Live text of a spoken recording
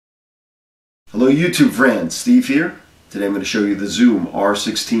Hello YouTube friends, Steve here. Today I'm going to show you the Zoom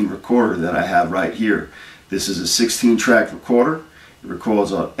R16 recorder that I have right here. This is a 16 track recorder. It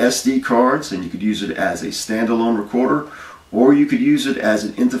records on SD cards and you could use it as a standalone recorder, or you could use it as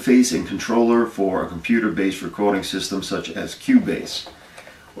an interface and controller for a computer-based recording system such as Cubase.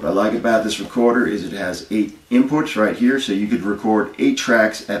 What I like about this recorder is it has 8 inputs right here, so you could record 8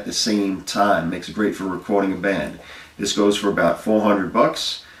 tracks at the same time. Makes it great for recording a band. This goes for about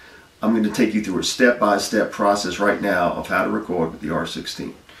 $400. I'm going to take you through a step-by-step process right now of how to record with the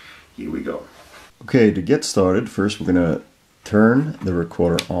R16. Here we go. Okay, to get started, first we're going to turn the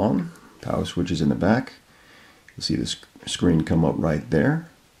recorder on. Power switch is in the back. You'll see the screen come up right there.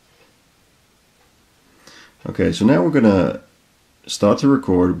 Okay, so now we're going to start to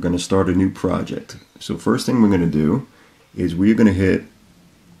record. We're going to start a new project. So first thing we're going to do is we're going to hit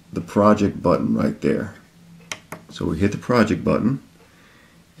the project button right there. So we hit the project button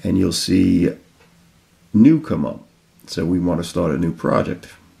and you'll see new come up. So we want to start a new project.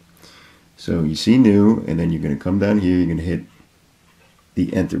 So you see new, and then you're going to come down here, you're going to hit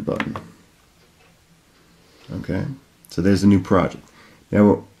the enter button. Okay, so there's the new project.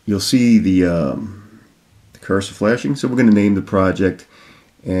 Now you'll see the cursor flashing, so we're going to name the project,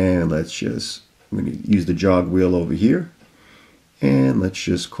 and I'm going to use the jog wheel over here, and let's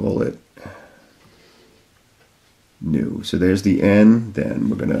just call it new. So there's the N, then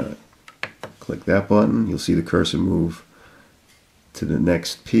we're going to click that button. You'll see the cursor move to the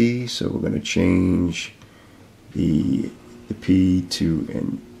next P, so we're going to change the P to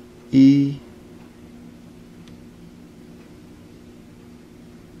an E.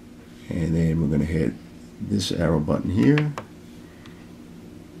 And then we're going to hit this arrow button here.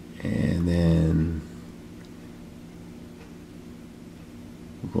 And then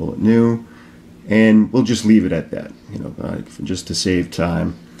we'll call it new. And we'll just leave it at that, just to save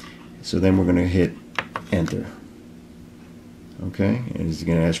time. So then we're going to hit enter. Okay, and it's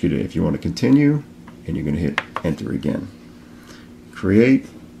going to ask you if you want to continue, and you're going to hit enter again. Create,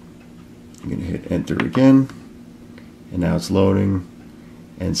 you're going to hit enter again, and now it's loading.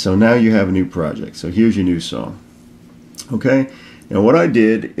 And so now you have a new project. So here's your new song. Okay, now what I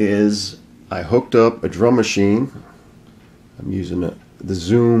did is I hooked up a drum machine. I'm using the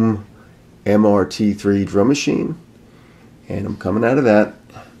Zoom MRT3 drum machine, and I'm coming out of that,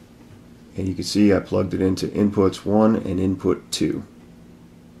 and you can see I plugged it into inputs 1 and input 2.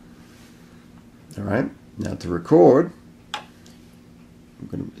 Alright, now to record, I'm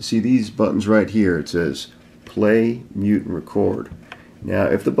going to see these buttons right here. It says play, mute, and record. Now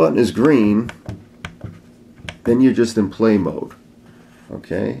if the button is green, then you're just in play mode.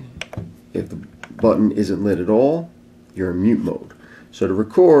 Okay, if the button isn't lit at all, you're in mute mode. So to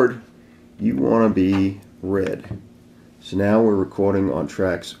record, you want to be red. So now we're recording on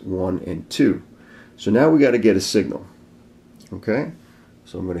tracks 1 and 2. So now we got to get a signal. Okay,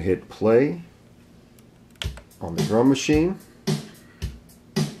 so I'm going to hit play on the drum machine,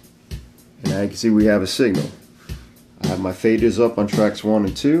 and now you can see we have a signal. I have my faders up on tracks 1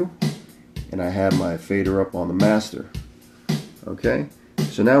 and 2, and I have my fader up on the master. Okay,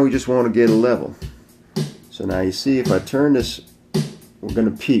 so now we just want to get a level. So now you see if I turn this, we're going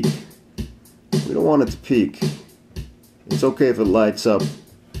to peak. We don't want it to peak. It's okay if it lights up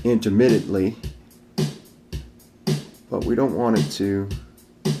intermittently, but we don't want it to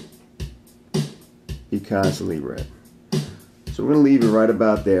be constantly red. So we're going to leave it right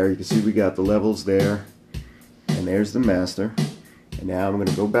about there. You can see we got the levels there, and there's the master. And now I'm going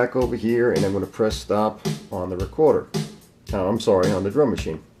to go back over here, and I'm going to press stop on the recorder. I'm sorry, on the drum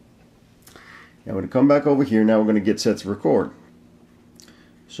machine. Now I'm going to come back over here. Now we're going to get set to record.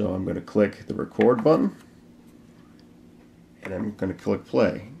 So I'm going to click the record button, and I'm going to click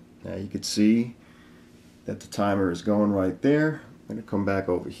play. Now you can see that the timer is going right there. I'm going to come back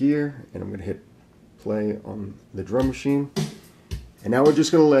over here, and I'm going to hit play on the drum machine. And now we're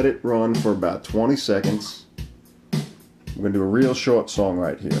just going to let it run for about 20 seconds. We're going to do a real short song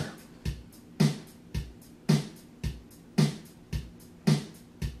right here.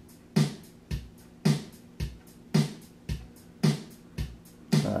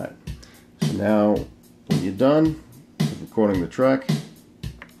 Alright, so now when you're done with recording the track,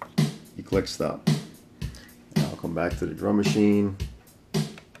 you click stop. And I'll come back to the drum machine,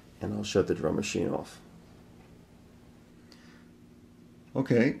 and I'll shut the drum machine off.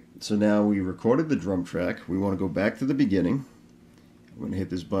 Okay, so now we recorded the drum track. We want to go back to the beginning. I'm going to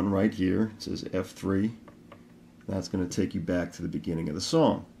hit this button right here. It says F3. That's going to take you back to the beginning of the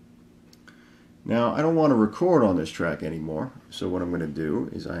song. Now I don't want to record on this track anymore, so what I'm going to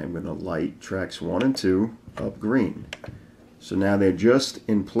do is I am going to light tracks 1 and 2 up green. So now they're just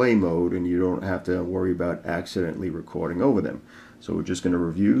in play mode and you don't have to worry about accidentally recording over them. So we're just going to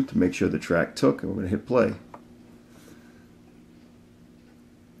review to make sure the track took, and we're going to hit play.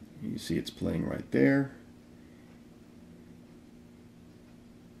 You see it's playing right there.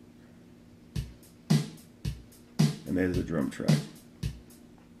 And there's the drum track.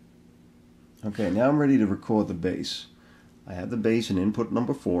 Okay, now I'm ready to record the bass. I have the bass in input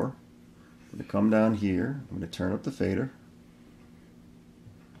number 4. I'm going to come down here. I'm going to turn up the fader.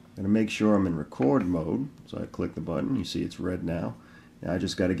 I'm going to make sure I'm in record mode. So I click the button. You see it's red now. Now I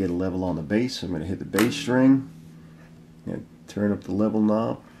just got to get a level on the bass. I'm going to hit the bass string and turn up the level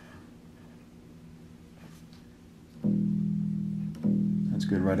knob. That's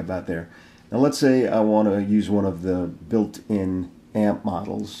good right about there. Now let's say I want to use one of the built-in amp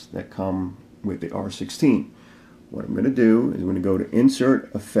models that come with the R16. What I'm going to do is I'm going to go to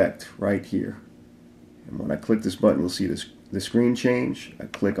Insert Effect right here. And when I click this button, you'll see the screen change. I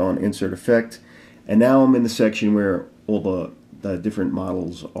click on Insert Effect, and now I'm in the section where all the different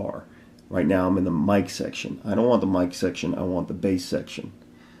models are. Right now I'm in the mic section. I don't want the mic section, I want the bass section.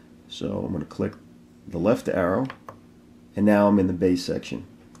 So I'm going to click the left arrow, and now I'm in the bass section.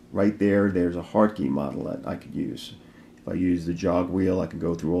 Right there's a hotkey model that I could use. If I use the jog wheel, I can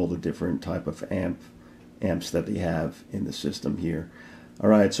go through all the different type of amps that they have in the system here.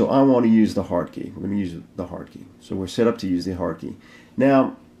 Alright, so I want to use the hotkey. We're going to use the hotkey. So we're set up to use the hotkey.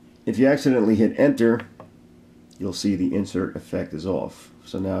 Now, if you accidentally hit enter, you'll see the insert effect is off.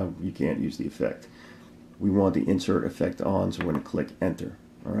 So now you can't use the effect. We want the insert effect on, so we're going to click enter.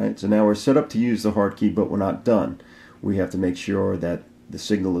 Alright, so now we're set up to use the hotkey, but we're not done. We have to make sure that the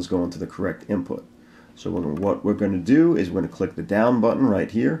signal is going to the correct input. So what we're going to do is we're going to click the down button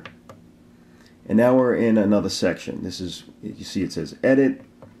right here. And now we're in another section. This is, you see it says edit,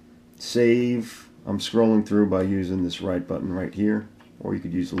 save. I'm scrolling through by using this right button right here, or you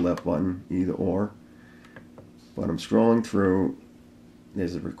could use the left button, either or. But I'm scrolling through.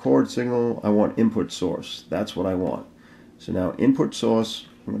 There's a record signal. I want input source. That's what I want. So now input source,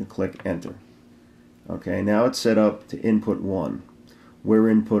 I'm going to click enter. Okay, now it's set up to input 1. We're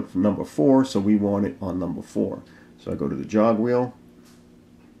input number 4, so we want it on number 4. So I go to the jog wheel,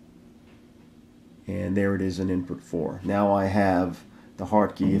 and there it is in input 4. Now I have the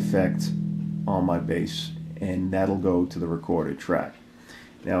hotkey effect on my bass, and that'll go to the recorded track.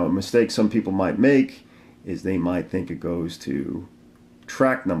 Now, a mistake some people might make is they might think it goes to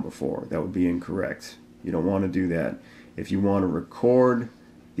track number 4. That would be incorrect. You don't want to do that. If you want to record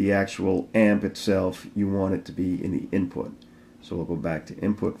the actual amp itself, you want it to be in the input. So we'll go back to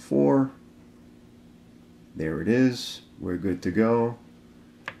input 4. There it is. We're good to go.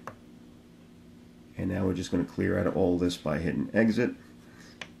 And now we're just going to clear out all this by hitting exit.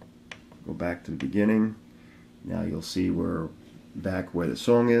 Go back to the beginning. Now you'll see we're back where the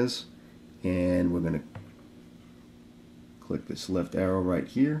song is. And we're going to click this left arrow right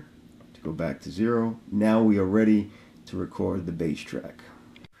here to go back to 0. Now we are ready to record the bass track.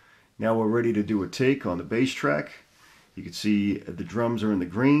 Now we're ready to do a take on the bass track. You can see the drums are in the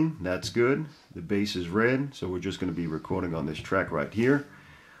green. That's good. The bass is red. So we're just going to be recording on this track right here.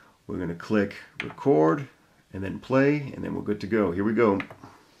 We're going to click record and then play, and then we're good to go. Here we go.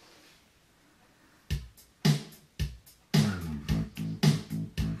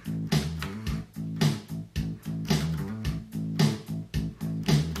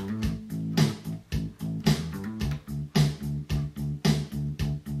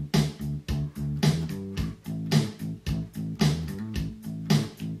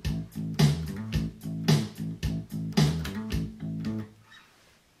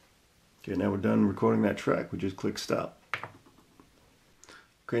 Okay, now we're done recording that track. We just click stop.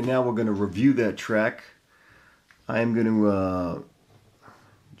 Okay, now we're going to review that track. I'm going to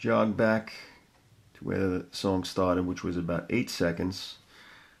jog back to where the song started, which was about 8 seconds.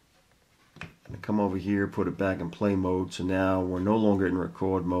 I'm going to come over here, put it back in play mode. So now we're no longer in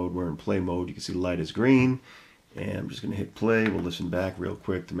record mode, we're in play mode. You can see the light is green. And I'm just going to hit play. We'll listen back real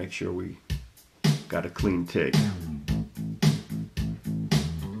quick to make sure we got a clean take.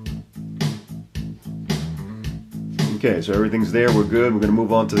 Okay, so everything's there, we're good. We're going to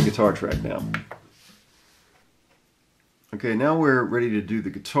move on to the guitar track now. Okay, now we're ready to do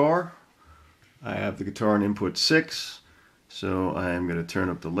the guitar. I have the guitar in input 6, so I am going to turn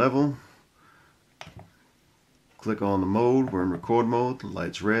up the level. Click on the mode, we're in record mode, the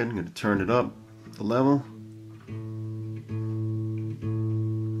light's red. I'm going to turn it up, the level.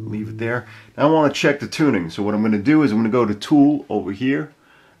 Leave it there. Now I want to check the tuning, so what I'm going to do is I'm going to go to Tool over here.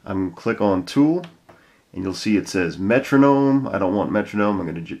 I'm going to click on Tool. And you'll see it says metronome. I don't want metronome. I'm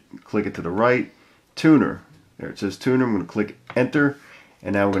going to click it to the right. Tuner. There it says tuner. I'm going to click enter,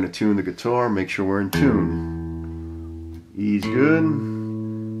 and now we're going to tune the guitar, make sure we're in tune. E's good.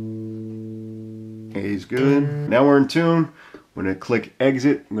 A's good. Now we're in tune. I'm going to click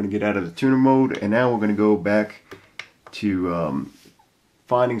exit. I'm going to get out of the tuner mode, and now we're going to go back to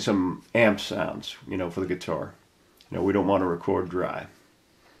finding some amp sounds, for the guitar. We don't want to record dry.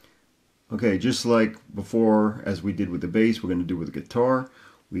 Okay, just like before, as we did with the bass, we're going to do with the guitar.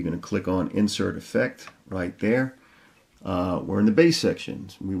 We're going to click on Insert Effect right there. We're in the bass section.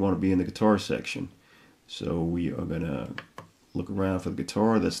 We want to be in the guitar section. So we are going to look around for the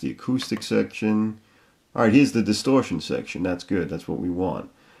guitar. That's the acoustic section. All right, here's the distortion section. That's good. That's what we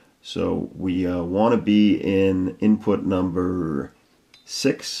want. So we want to be in input number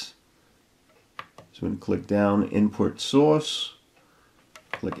 6. So we're going to click down, Input Source.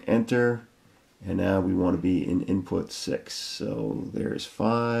 Click enter, and now we want to be in input 6. So there's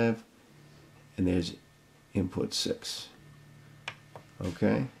 5, and there's input 6.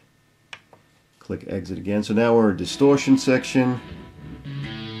 Okay. Click exit again. So now we're in distortion section.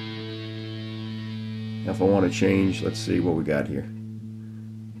 Now if I want to change, let's see what we got here.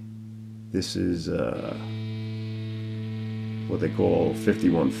 This is what they call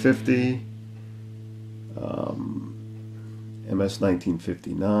 5150. MS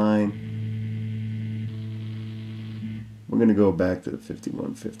 1959. We're going to go back to the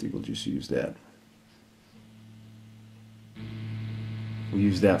 5150. We'll just use that. We'll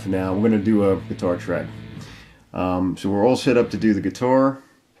use that for now. We're going to do a guitar track. So we're all set up to do the guitar.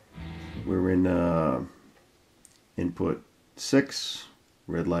 We're in input 6.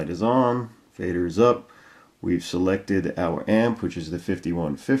 Red light is on. Fader is up. We've selected our amp, which is the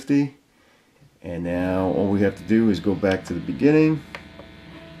 5150. And now all we have to do is go back to the beginning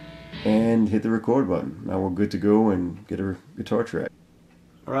and hit the record button. Now we're good to go and get a guitar track.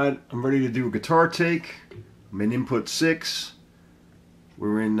 Alright, I'm ready to do a guitar take. I'm in input 6.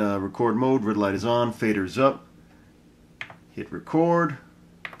 We're in record mode. Red light is on. Fader's up. Hit record.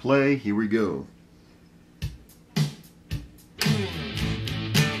 Play. Here we go.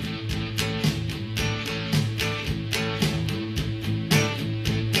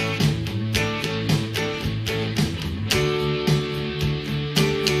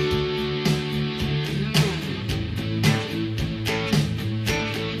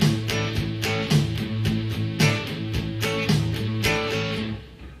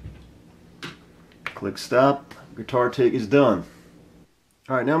 Click stop. Guitar take is done.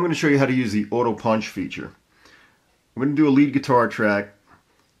 Alright, now I'm going to show you how to use the auto punch feature. I'm going to do a lead guitar track.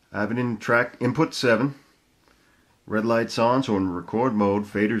 I have it in track input 7. Red light's on, so in record mode,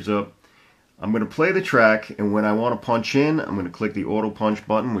 fader's up. I'm going to play the track, and when I want to punch in, I'm going to click the auto punch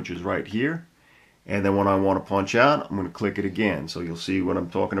button, which is right here. And then when I want to punch out, I'm going to click it again. So you'll see what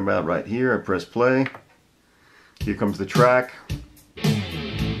I'm talking about right here. I press play. Here comes the track.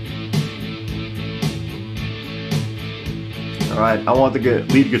 Alright, I want the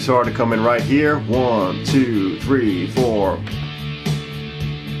lead guitar to come in right here. 1, 2, 3, 4.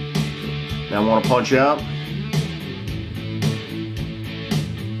 Now I want to punch out.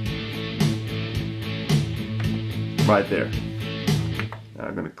 Right there. Now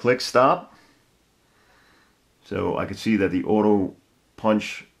I'm going to click stop. So I can see that the auto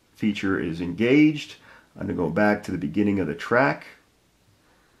punch feature is engaged. I'm going to go back to the beginning of the track.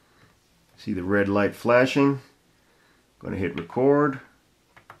 See the red light flashing. Going to hit record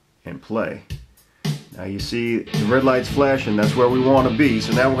and play. Now you see the red light's flashing. That's where we want to be.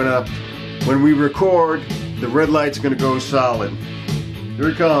 So now we're going to, when we record, the red light's going to go solid. Here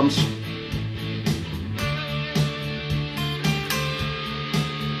it comes.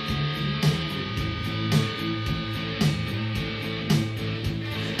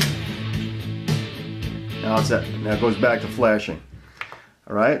 Now it's that. Now it goes back to flashing.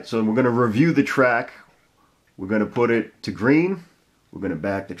 All right. So we're going to review the track. We're going to put it to green. We're going to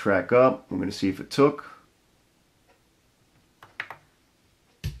back the track up. We're going to see if it took.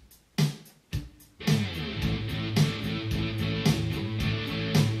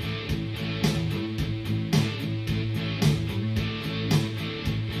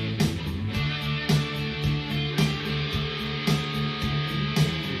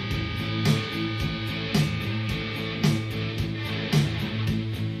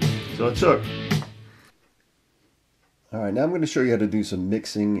 So it took. Alright, now I'm going to show you how to do some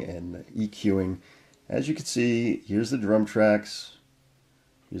mixing and EQing. As you can see, here's the drum tracks,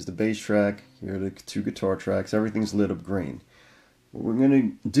 here's the bass track, here are the 2 guitar tracks, everything's lit up green. What we're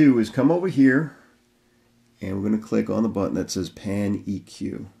going to do is come over here and we're going to click on the button that says Pan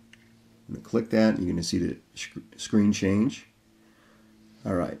EQ. I'm going to click that and you're going to see the screen change.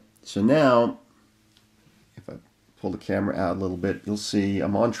 Alright, so now if I pull the camera out a little bit, you'll see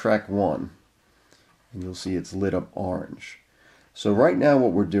I'm on track 1, and you'll see it's lit up orange. So right now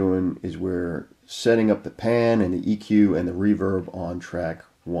what we're doing is we're setting up the pan and the EQ and the reverb on track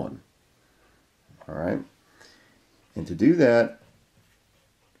 1. Alright, and to do that,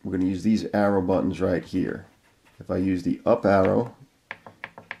 we're going to use these arrow buttons right here. If I use the up arrow,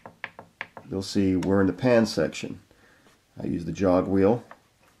 you'll see we're in the pan section. I use the jog wheel.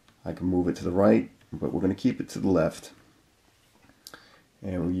 I can move it to the right, but we're going to keep it to the left.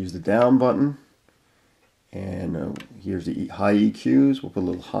 And we'll use the down button. And here's the high EQs. We'll put a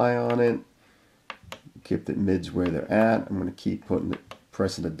little high on it. Keep the mids where they're at. I'm going to keep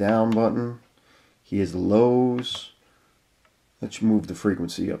pressing the down button. Here's the lows. Let's move the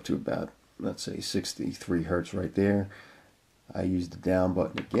frequency up to about, let's say, 63 hertz right there. I use the down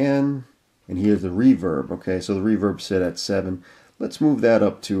button again. And here's the reverb. Okay, so the reverb's set at 7. Let's move that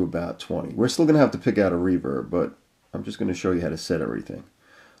up to about 20. We're still going to have to pick out a reverb, but I'm just going to show you how to set everything.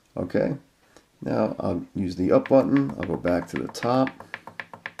 Okay, now I'll use the up button. I'll go back to the top.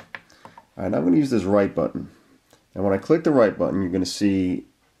 All right, now I'm going to use this right button. And when I click the right button, you're going to see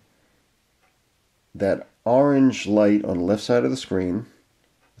that orange light on the left side of the screen.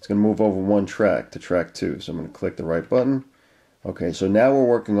 It's going to move over 1 track to track 2. So I'm going to click the right button. Okay, so now we're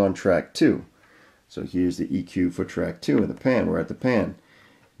working on track 2. So here's the EQ for track 2 in the pan. We're at the pan.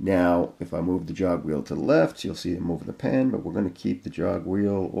 Now, if I move the jog wheel to the left, you'll see it moving the pan, but we're going to keep the jog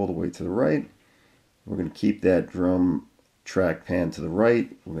wheel all the way to the right. We're going to keep that drum track pan to the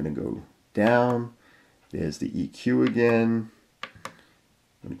right. We're going to go down. There's the EQ again.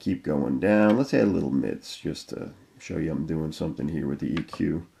 I'm going to keep going down. Let's add a little mids just to show you I'm doing something here with the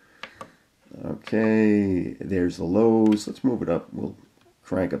EQ. Okay, there's the lows. Let's move it up. We'll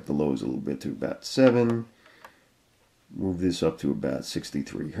crank up the lows a little bit to about 7. Move this up to about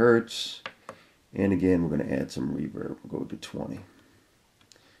 63 hertz. And again, we're going to add some reverb. We'll go to 20.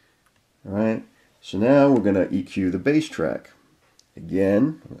 Alright, so now we're going to EQ the bass track.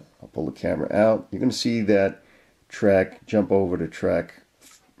 Again, I'll pull the camera out. You're going to see that track jump over to track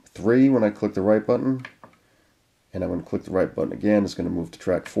 3 when I click the right button. And I'm going to click the right button again. It's going to move to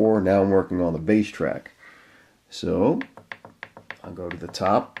track 4. Now I'm working on the bass track. So I'll go to the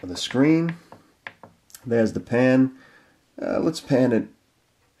top of the screen. There's the pan. Let's pan it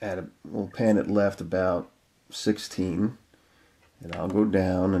we'll pan it left about 16. And I'll go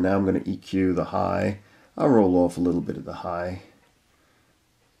down, and now I'm going to EQ the high. I'll roll off a little bit of the high.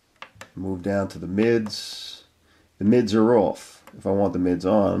 Move down to the mids. The mids are off. If I want the mids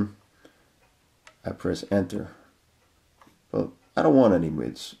on, I press enter. But I don't want any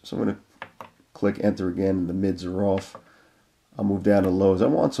mids, so I'm going to click enter again, and the mids are off. I'll move down to lows. I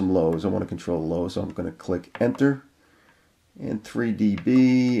want some lows. I want to control lows, so I'm going to click enter. And 3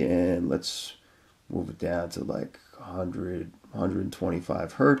 dB, and let's move it down to like 100,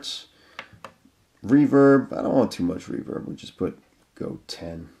 125 hertz. Reverb, I don't want too much reverb. We'll just go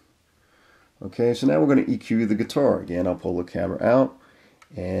 10. Okay, so now we're going to EQ the guitar. Again, I'll pull the camera out,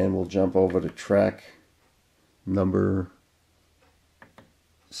 and we'll jump over to track number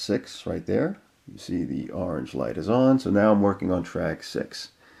 6 right there. You see the orange light is on, so now I'm working on track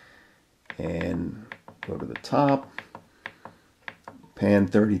 6. And go to the top. Pan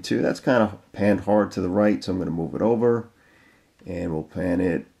 32, that's kind of panned hard to the right, so I'm going to move it over. And we'll pan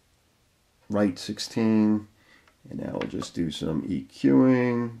it right 16. And now we'll just do some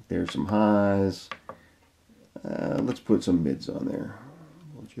EQing. There's some highs. Let's put some mids on there.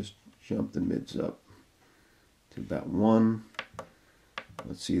 We'll just jump the mids up to about 1.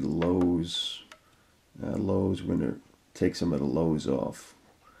 Let's see the lows. Lows, we're going to take some of the lows off.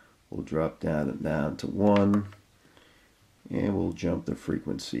 We'll drop down to 1. And we'll jump the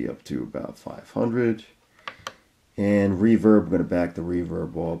frequency up to about 500. And reverb, we're going to back the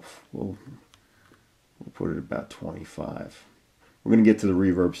reverb off. We'll put it about 25. We're going to get to the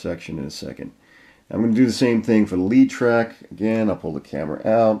reverb section in a second. I'm going to do the same thing for the lead track. Again, I'll pull the camera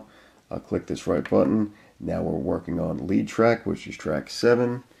out. I'll click this right button. Now we're working on the lead track, which is track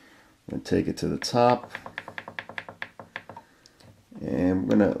 7. I'm going to take it to the top. And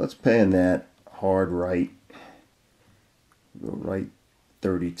let's pan that hard right. Go right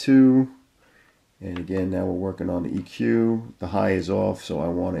 32. And again, now we're working on the EQ. The high is off, so I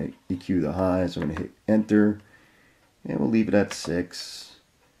want to EQ the high. So I'm going to hit enter. And we'll leave it at 6.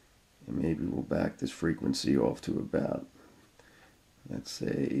 And maybe we'll back this frequency off to about, let's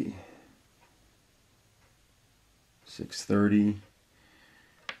say, 630.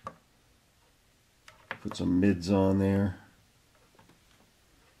 Put some mids on there.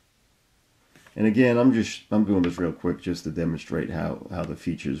 And again, I'm doing this real quick just to demonstrate how the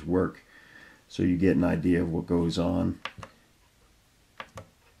features work. so you get an idea of what goes on.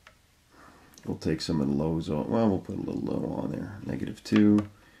 We'll take some of the lows off. Well, we'll put a little low on there, -2,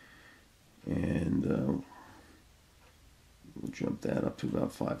 and we'll jump that up to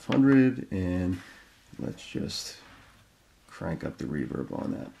about 500, and let's just crank up the reverb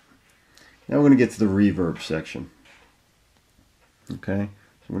on that. Now we're going to get to the reverb section. Okay,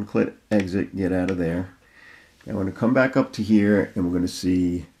 so I'm going to click exit, get out of there. Now we're going to come back up to here, and we're going to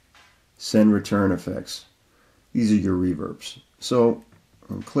see send return effects. These are your reverbs. So I'm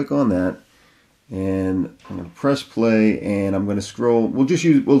going to click on that, and I'm going to press play, and I'm going to scroll. We'll just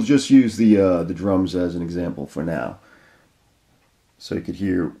use the drums as an example for now, so you could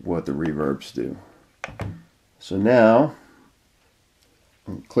hear what the reverbs do. So now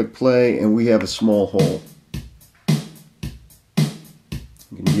click play, and we have a small hole.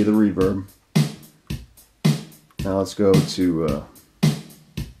 You can hear the reverb. Now let's go to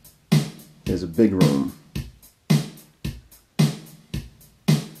there's a big room.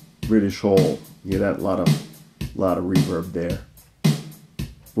 British hole. You hear that? A lot of reverb there.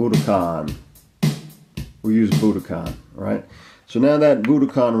 Budokan. We use Budokan, all right? So now that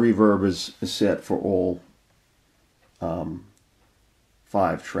Budokan reverb is set for all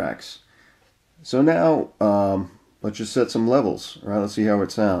 5 tracks. So now let's just set some levels. All right, let's see how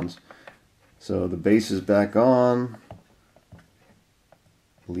it sounds. So the bass is back on.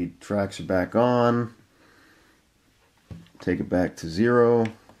 Lead tracks are back on. Take it back to 0.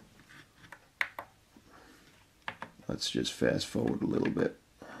 Let's just fast forward a little bit.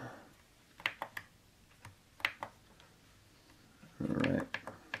 Alright.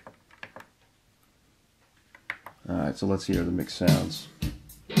 Alright, so let's hear the mix sounds.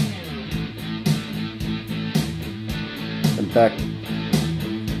 And back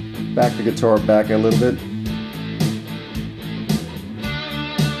the guitar back a little bit.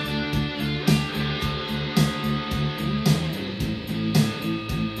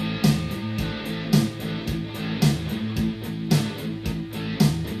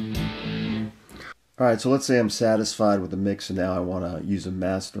 Alright, so let's say I'm satisfied with the mix and now I want to use a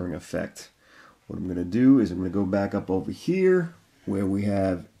mastering effect. What I'm going to do is I'm going to go back up over here where we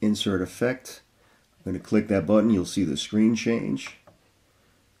have insert effect. I'm going to click that button. You'll see the screen change.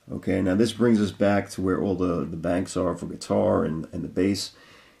 Okay, now this brings us back to where all the banks are for guitar and the bass.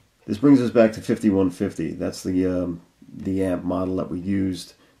 This brings us back to 5150. That's the amp model that we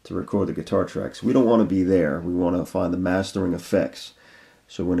used to record the guitar tracks. We don't want to be there. We want to find the mastering effects.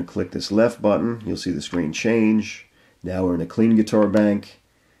 So we're going to click this left button. You'll see the screen change. Now we're in a clean guitar bank.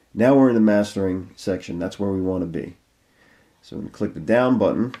 Now we're in the mastering section. That's where we want to be. So we're going to click the down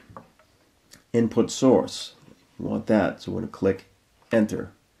button. Input source. We want that. So we're going to click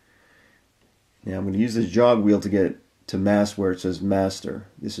enter. Now I'm going to use this jog wheel to get to mask where it says master.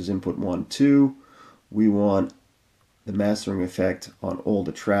 This is input 1, 2. We want the mastering effect on all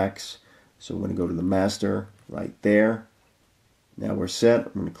the tracks. So we're going to go to the master right there. Now we're set.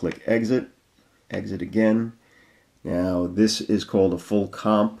 I'm going to click exit. Exit again. Now this is called a full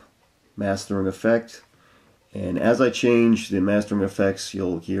comp mastering effect. And as I change the mastering effects,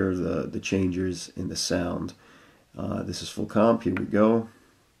 you'll hear the changes in the sound. This is full comp. Here we go.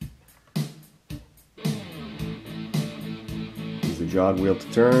 Use the jog wheel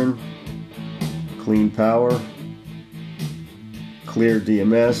to turn. Clean power. Clear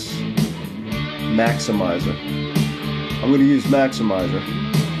DMS. Maximizer. I'm going to use maximizer.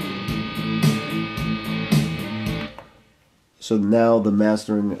 So now the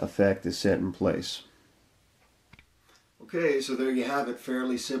mastering effect is set in place. Okay, so there you have it.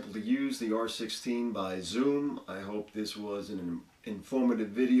 Fairly simple to use, the R16 by Zoom. I hope this was an informative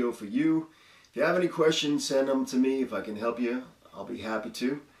video for you. If you have any questions, send them to me. If I can help you, I'll be happy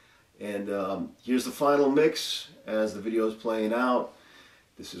to. And here's the final mix as the video is playing out.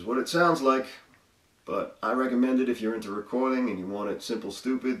 This is what it sounds like. But I recommend it if you're into recording and you want it simple,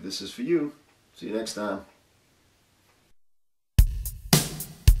 stupid. This is for you. See you next time.